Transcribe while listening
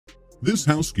This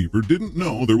housekeeper didn't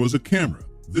know there was a camera.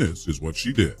 This is what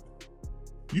she did.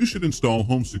 You should install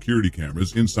home security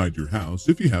cameras inside your house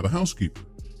if you have a housekeeper.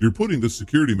 You're putting this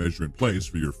security measure in place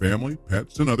for your family,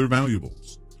 pets, and other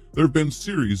valuables. There have been a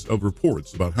series of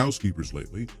reports about housekeepers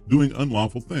lately doing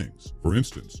unlawful things. For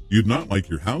instance, you'd not like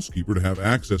your housekeeper to have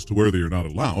access to where they are not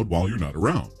allowed while you're not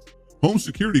around. Home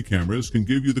security cameras can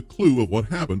give you the clue of what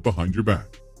happened behind your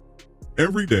back.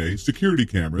 Every day, security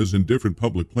cameras in different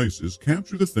public places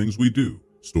capture the things we do: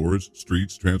 stores,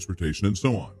 streets, transportation, and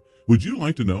so on. Would you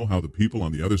like to know how the people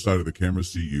on the other side of the camera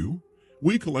see you?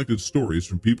 We collected stories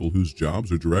from people whose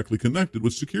jobs are directly connected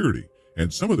with security,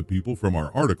 and some of the people from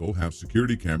our article have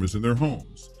security cameras in their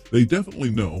homes. They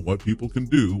definitely know what people can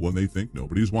do when they think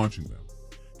nobody's watching them.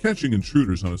 Catching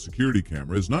intruders on a security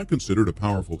camera is not considered a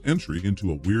powerful entry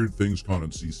into a weird things caught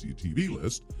on CCTV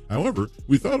list. However,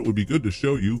 we thought it would be good to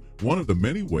show you one of the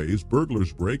many ways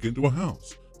burglars break into a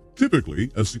house. Typically,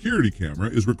 a security camera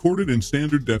is recorded in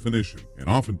standard definition and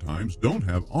oftentimes don't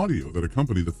have audio that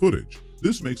accompany the footage.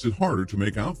 This makes it harder to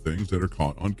make out things that are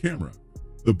caught on camera.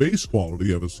 The base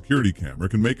quality of a security camera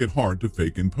can make it hard to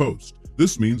fake in post.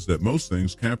 This means that most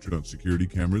things captured on security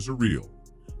cameras are real.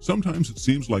 Sometimes it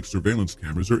seems like surveillance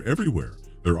cameras are everywhere.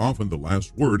 They're often the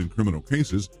last word in criminal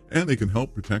cases, and they can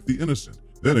help protect the innocent.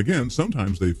 Then again,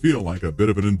 sometimes they feel like a bit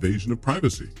of an invasion of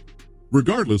privacy.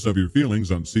 Regardless of your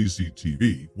feelings on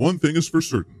CCTV, one thing is for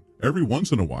certain: every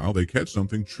once in a while they catch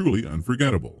something truly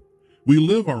unforgettable. We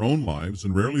live our own lives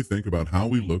and rarely think about how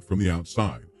we look from the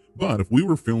outside. But if we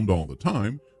were filmed all the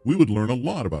time, we would learn a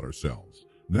lot about ourselves.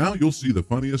 Now you'll see the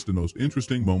funniest and most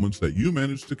interesting moments that you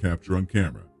managed to capture on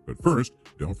camera. But first,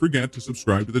 don't forget to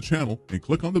subscribe to the channel and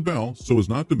click on the bell so as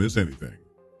not to miss anything.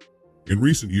 In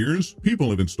recent years,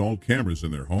 people have installed cameras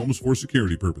in their homes for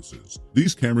security purposes.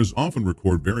 These cameras often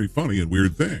record very funny and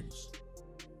weird things.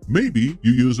 Maybe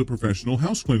you use a professional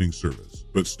house cleaning service,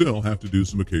 but still have to do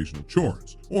some occasional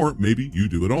chores. Or maybe you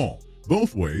do it all.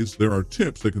 Both ways, there are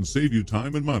tips that can save you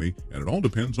time and money, and it all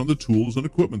depends on the tools and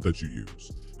equipment that you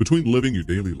use. Between living your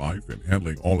daily life and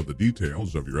handling all of the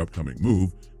details of your upcoming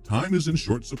move, time is in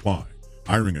short supply.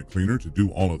 Hiring a cleaner to do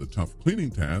all of the tough cleaning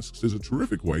tasks is a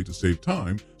terrific way to save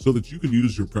time so that you can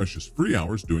use your precious free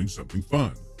hours doing something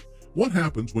fun. What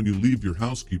happens when you leave your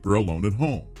housekeeper alone at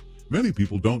home? Many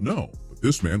people don't know, but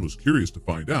this man was curious to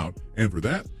find out, and for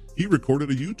that, he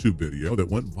recorded a YouTube video that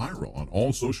went viral on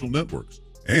all social networks,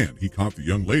 and he caught the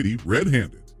young lady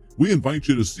red-handed. We invite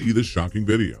you to see this shocking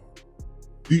video.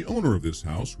 The owner of this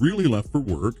house really left for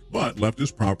work, but left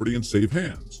his property in safe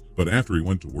hands. But after he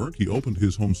went to work, he opened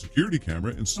his home security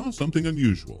camera and saw something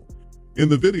unusual. In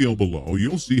the video below,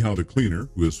 you'll see how the cleaner,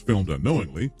 who is filmed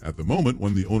unknowingly, at the moment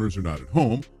when the owners are not at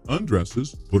home,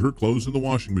 undresses, put her clothes in the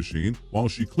washing machine while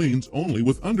she cleans only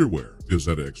with underwear,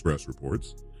 Gazeta Express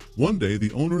reports. One day,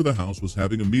 the owner of the house was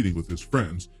having a meeting with his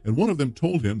friends, and one of them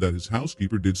told him that his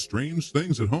housekeeper did strange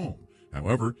things at home.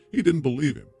 However, he didn't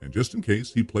believe him, and just in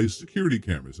case, he placed security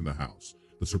cameras in the house.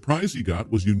 The surprise he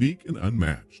got was unique and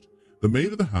unmatched. The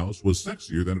maid of the house was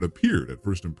sexier than it appeared at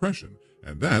first impression,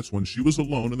 and that's when she was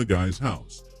alone in the guy's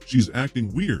house. She's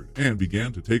acting weird and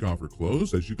began to take off her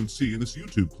clothes, as you can see in this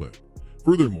YouTube clip.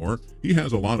 Furthermore, he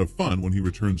has a lot of fun when he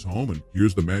returns home and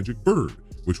hears the magic bird,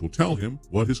 which will tell him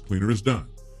what his cleaner has done.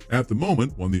 At the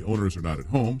moment, when the owners are not at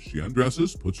home, she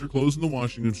undresses, puts her clothes in the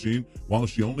washing machine while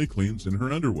she only cleans in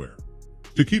her underwear.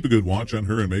 To keep a good watch on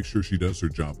her and make sure she does her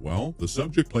job well, the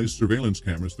subject placed surveillance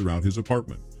cameras throughout his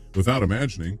apartment, without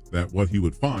imagining that what he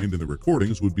would find in the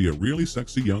recordings would be a really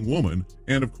sexy young woman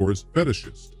and, of course,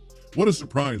 fetishist. What a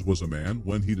surprise was a man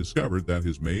when he discovered that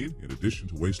his maid, in addition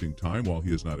to wasting time while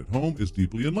he is not at home, is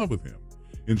deeply in love with him.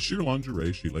 In sheer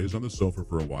lingerie, she lays on the sofa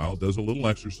for a while, does a little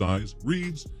exercise,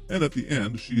 reads, and at the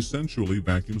end, she sensually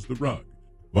vacuums the rug.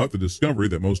 But the discovery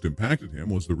that most impacted him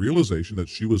was the realization that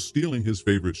she was stealing his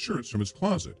favorite shirts from his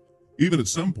closet. Even at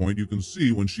some point, you can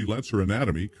see when she lets her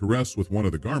anatomy caress with one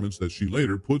of the garments that she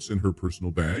later puts in her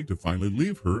personal bag to finally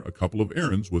leave her a couple of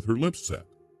errands with her lips set.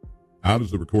 How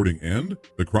does the recording end?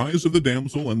 The cries of the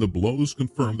damsel and the blows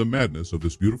confirm the madness of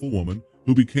this beautiful woman,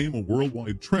 who became a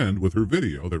worldwide trend with her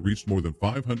video that reached more than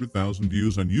 500,000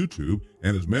 views on YouTube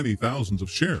and as many thousands of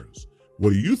shares. What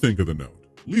do you think of the note?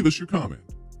 Leave us your comment.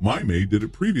 My maid did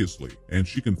it previously, and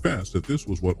she confessed that this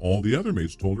was what all the other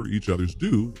maids told her each other's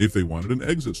do if they wanted an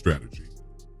exit strategy.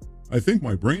 I think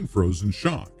my brain froze in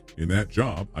shock. In that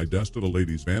job, I dusted a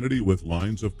lady's vanity with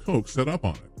lines of Coke set up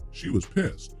on it. She was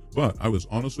pissed, but I was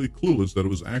honestly clueless that it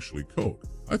was actually Coke.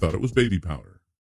 I thought it was baby powder.